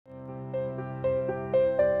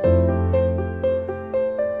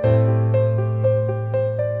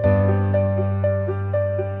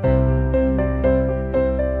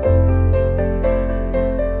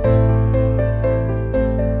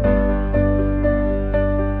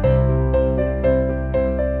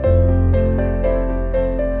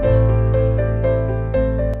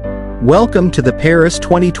Welcome to the Paris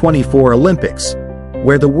 2024 Olympics,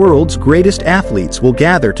 where the world's greatest athletes will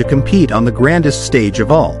gather to compete on the grandest stage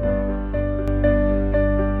of all.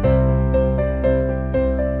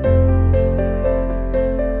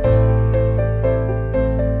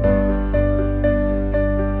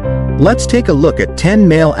 Let's take a look at 10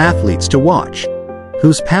 male athletes to watch,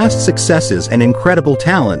 whose past successes and incredible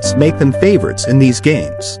talents make them favorites in these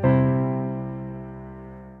games.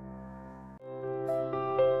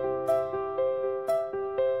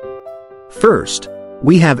 First,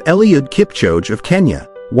 we have Eliud Kipchoge of Kenya,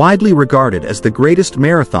 widely regarded as the greatest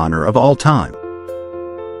marathoner of all time.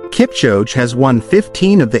 Kipchoge has won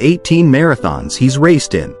 15 of the 18 marathons he's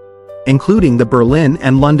raced in, including the Berlin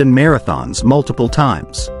and London marathons multiple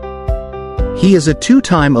times. He is a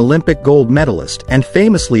two-time Olympic gold medalist and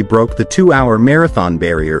famously broke the 2-hour marathon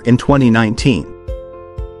barrier in 2019.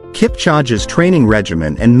 Kipchoge's training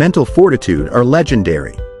regimen and mental fortitude are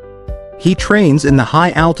legendary. He trains in the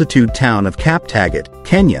high-altitude town of Cheptegei,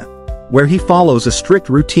 Kenya, where he follows a strict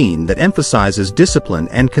routine that emphasizes discipline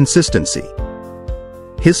and consistency.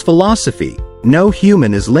 His philosophy, "No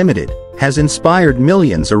human is limited," has inspired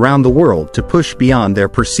millions around the world to push beyond their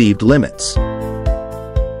perceived limits.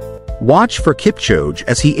 Watch for Kipchoge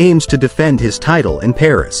as he aims to defend his title in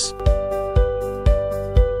Paris.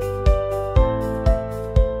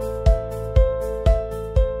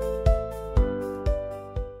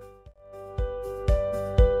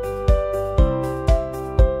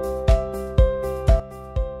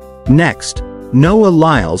 Next, Noah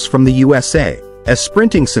Lyles from the USA, a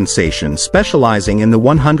sprinting sensation specializing in the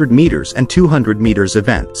 100 meters and 200 meters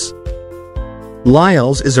events.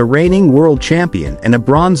 Lyles is a reigning world champion and a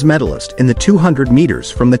bronze medalist in the 200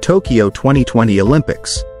 meters from the Tokyo 2020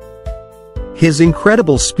 Olympics. His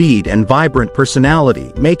incredible speed and vibrant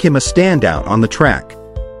personality make him a standout on the track.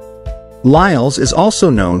 Lyles is also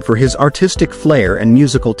known for his artistic flair and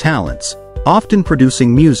musical talents, often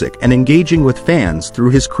producing music and engaging with fans through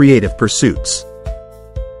his creative pursuits.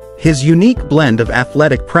 His unique blend of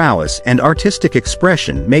athletic prowess and artistic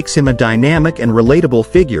expression makes him a dynamic and relatable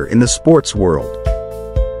figure in the sports world.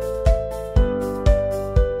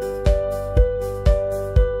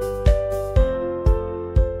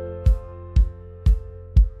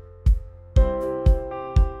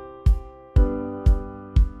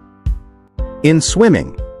 In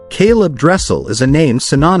swimming, Caeleb Dressel is a name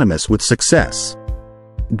synonymous with success.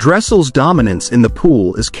 Dressel's dominance in the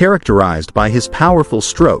pool is characterized by his powerful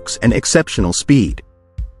strokes and exceptional speed.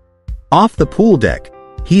 Off the pool deck,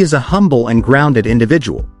 he is a humble and grounded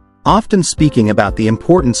individual, often speaking about the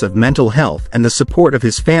importance of mental health and the support of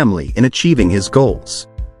his family in achieving his goals.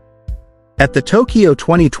 At the Tokyo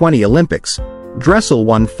 2020 Olympics, Dressel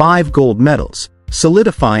won 5 gold medals,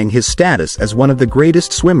 solidifying his status as one of the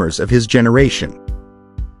greatest swimmers of his generation.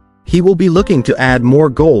 He will be looking to add more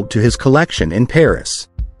gold to his collection in Paris.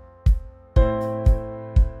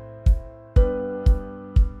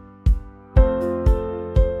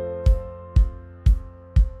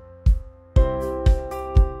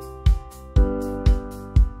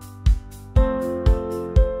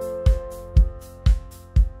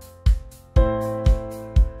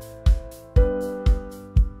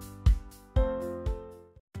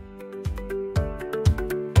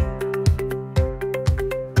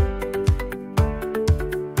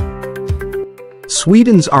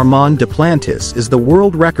 Sweden's Armand Duplantis is the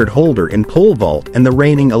world record holder in pole vault and the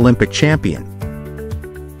reigning Olympic champion.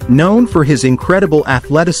 Known for his incredible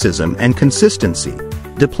athleticism and consistency,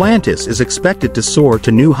 Duplantis is expected to soar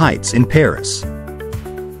to new heights in Paris.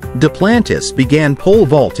 Duplantis began pole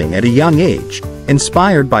vaulting at a young age,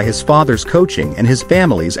 inspired by his father's coaching and his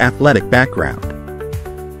family's athletic background.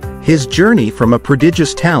 His journey from a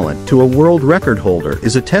prodigious talent to a world record holder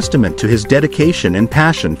is a testament to his dedication and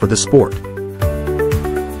passion for the sport.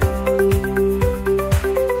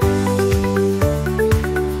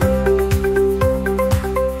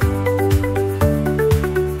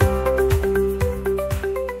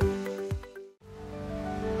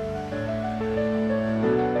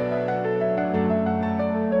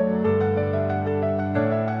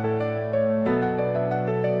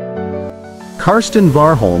 Karsten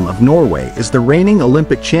Warholm of Norway is the reigning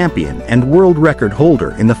Olympic champion and world record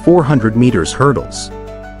holder in the 400 meters hurdles.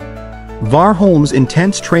 Warholm's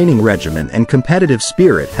intense training regimen and competitive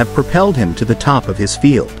spirit have propelled him to the top of his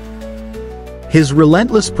field. His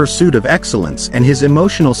relentless pursuit of excellence and his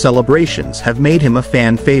emotional celebrations have made him a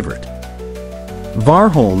fan favorite.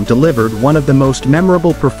 Warholm delivered one of the most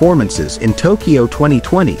memorable performances in Tokyo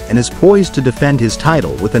 2020 and is poised to defend his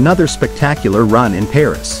title with another spectacular run in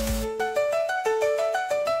Paris.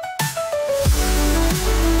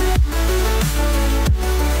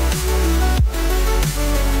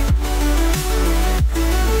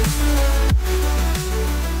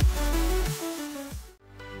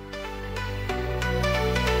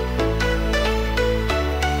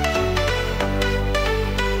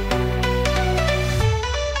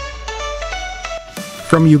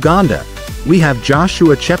 From Uganda, we have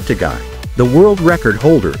Joshua Cheptegei, the world record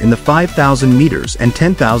holder in the 5,000 meters and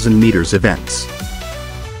 10,000 meters events.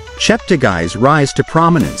 Cheptegei's rise to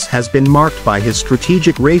prominence has been marked by his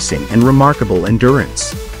strategic racing and remarkable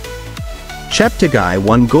endurance. Cheptegei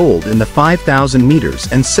won gold in the 5,000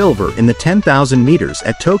 meters and silver in the 10,000 meters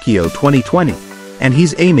at Tokyo 2020, and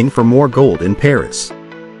he's aiming for more gold in Paris.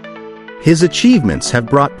 His achievements have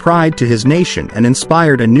brought pride to his nation and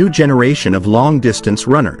inspired a new generation of long-distance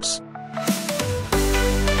runners.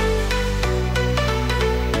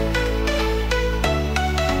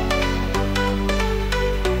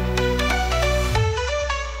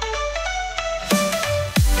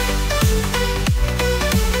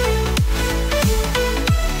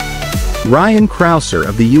 Ryan Crouser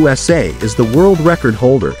of the USA is the world record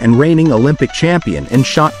holder and reigning Olympic champion in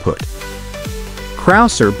shot put.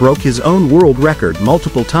 Crouser broke his own world record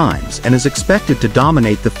multiple times and is expected to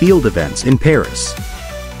dominate the field events in Paris.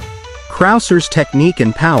 Crouser's technique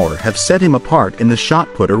and power have set him apart in the shot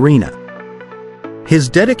put arena. His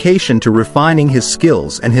dedication to refining his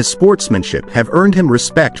skills and his sportsmanship have earned him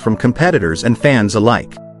respect from competitors and fans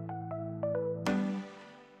alike.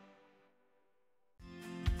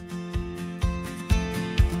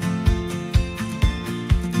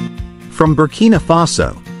 From Burkina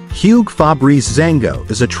Faso, Hugues Fabrice Zango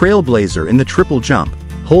is a trailblazer in the triple jump,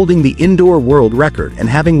 holding the indoor world record and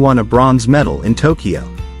having won a bronze medal in Tokyo.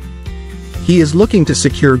 He is looking to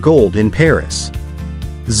secure gold in Paris.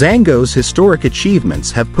 Zango's historic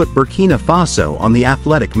achievements have put Burkina Faso on the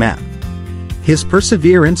athletic map. His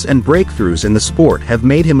perseverance and breakthroughs in the sport have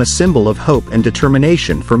made him a symbol of hope and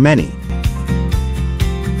determination for many.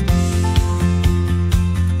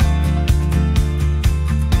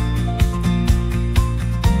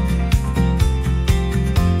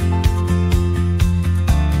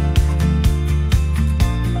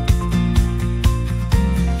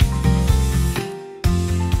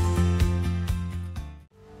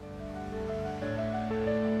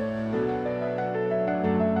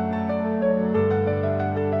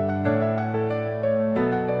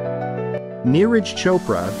 Neeraj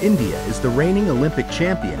Chopra of India is the reigning Olympic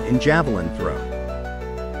champion in javelin throw.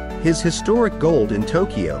 His historic gold in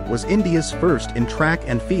Tokyo was India's first in track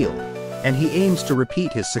and field, and he aims to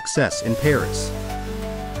repeat his success in Paris.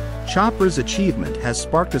 Chopra's achievement has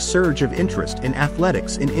sparked a surge of interest in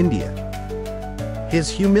athletics in India. His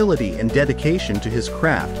humility and dedication to his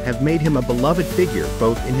craft have made him a beloved figure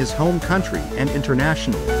both in his home country and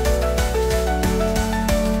internationally.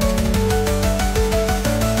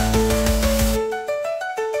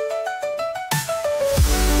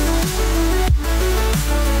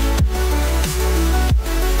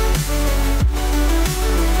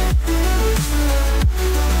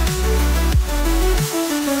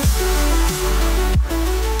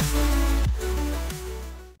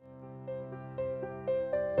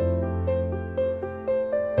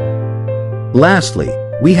 Lastly,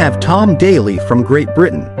 we have Tom Daley from Great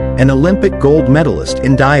Britain, an Olympic gold medalist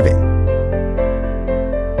in diving.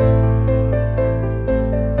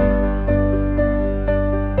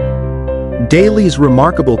 Daley's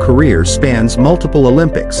remarkable career spans multiple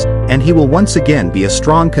Olympics, and he will once again be a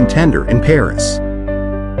strong contender in Paris.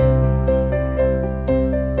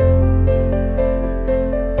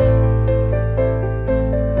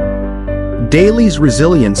 Daley's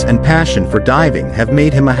resilience and passion for diving have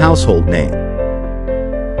made him a household name.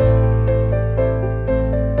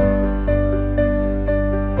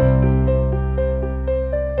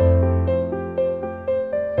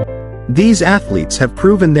 These athletes have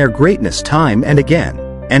proven their greatness time and again,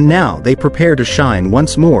 and now they prepare to shine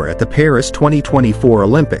once more at the Paris 2024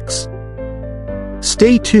 Olympics.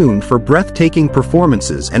 Stay tuned for breathtaking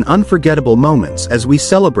performances and unforgettable moments as we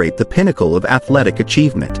celebrate the pinnacle of athletic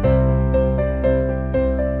achievement.